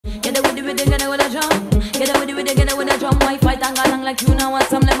it, get it with a drum. Get it with it, get it with a drum. Why fight and go along like you now want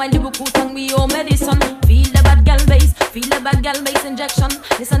some? Let my lyrical tongue be your medicine. Feel the bad girl bass, feel the bad girl bass injection.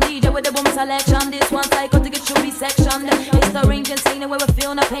 Listen DJ with the boom selection. This one cycle to get you resection. It's the range insane where we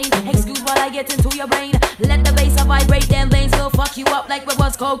feel no pain. Excuse while I get into your brain. Let the bass vibrate them veins. So fuck you up like we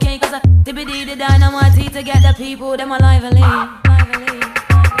was cocaine. Cause I tippity the dynamite to get the people them alive and leave.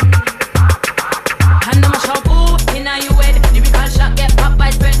 And them a shout, ooh, inna you head. Lyrical shot get popped by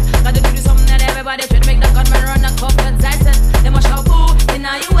spread. Gotta do something that everybody tread. Make the gunman run a cup and I said. Them a shout, ooh,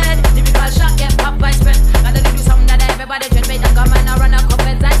 inna you head. Lyrical shot get popped by spread. Gotta do something that everybody tread. Make the gunman run a cup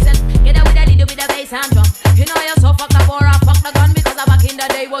and I said. Get out with a little bit of bass and drum. You know you're so fucked up or I fuck the gun. Because back in the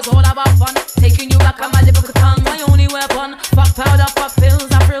day was all about fun. Taking you back on my lyrical tongue. My only weapon. Fuck powder, fuck pills.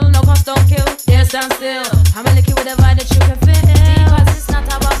 I frill, no custom kill. Yeah, stand still. I'm a licky with a vibe that you can feel. Because it's not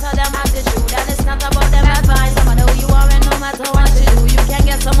about how them attitude. And it's not about them advice. No matter who you are and no matter what you do, you can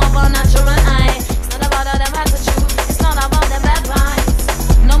get some of a natural eye. It's not about how them attitude. It's not about them advice.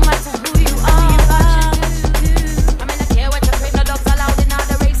 No matter who you are. I mean, I care what you crave. No dogs allowed in all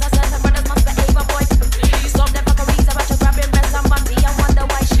the race. I said the brothers must behave. A boy, please stop them fuckeries about you grabbing breasts and bumpy. I wonder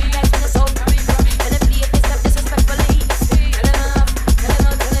why she likes me so. Tell them please, they step disrespectfully. Tell them up,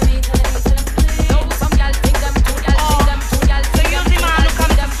 telling me, please. No, some gal think them, two gal think them, two gal think them, two gal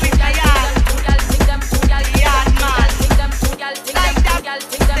think them, two gal think them, two gal think them, two gal think them, two gal think them, two gal think them, two gal think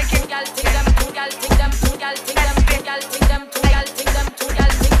them, two gal think them, two gal think them, two gal think them, two gal think them, two gal think them, two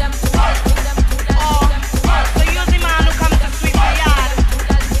gal think them, two gal think them. So you're the man who comes to sweep my yard.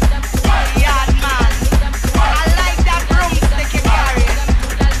 Yard man. I like that broomstick you carry.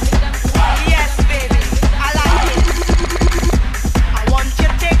 Yes, baby. I like it. I want you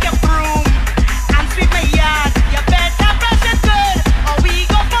to take your broom and sweep my yard. You better brush it good or we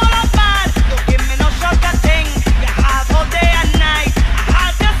go fall apart. Don't give me no shorter thing. You have all day and night.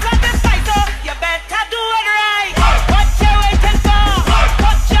 I have just satisfied, so you better do it right. What you waiting for?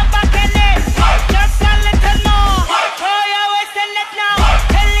 Put your back in it. Just a little more. Throw your waist in it now.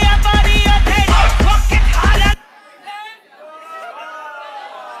 Tell your body you're dead. Work it harder.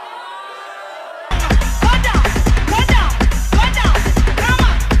 Go down, go down, go down. Come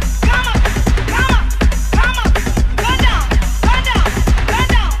on, come on, come on, come on. Go down, go down, go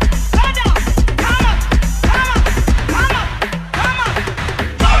down, go down. Come on, come on, come on, come on.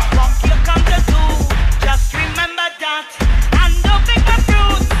 What you come to do, just remember that. And don't pick my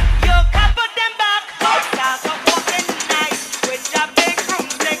fruit, you can put them back. Start up walking nice with that big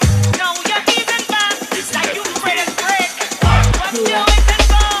broomstick. Now you're easing back, like you afraid to break. What you waiting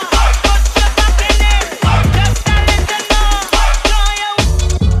for? Put your back in it. Just a little more. Throw your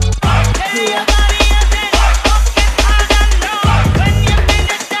tell your body is in. Fuck it hard and long. When you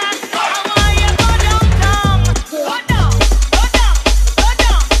finish that, I want you go downtown. Go down, go down, go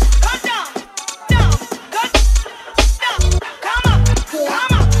down, go down, down, go down. Come on, come on,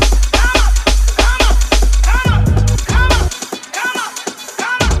 come on, come on, come on, come on, come on,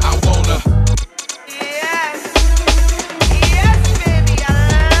 come on. I wanna. Yes, yes, baby. I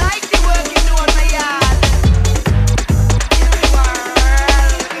like the work you do on my yard. You are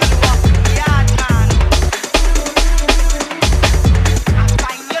yard man. I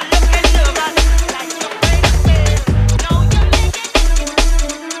find you looking nervous, like you're afraid to fail. Now you're making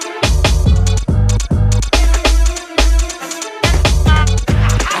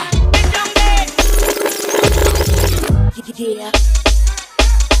Yeah.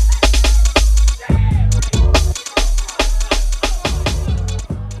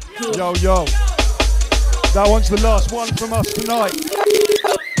 Yo, yo. That one's the last one from us tonight.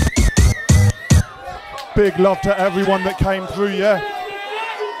 Big love to everyone that came through, yeah?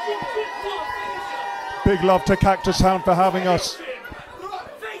 Big love to Cactus Sound for having us.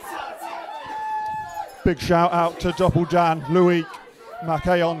 Big shout out to Doppel Dan, Louis,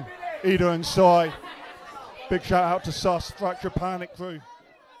 Macaon, Ida and Sai. Big shout out to Sus, Fractured Planet crew.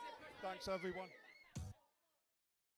 Thanks everyone.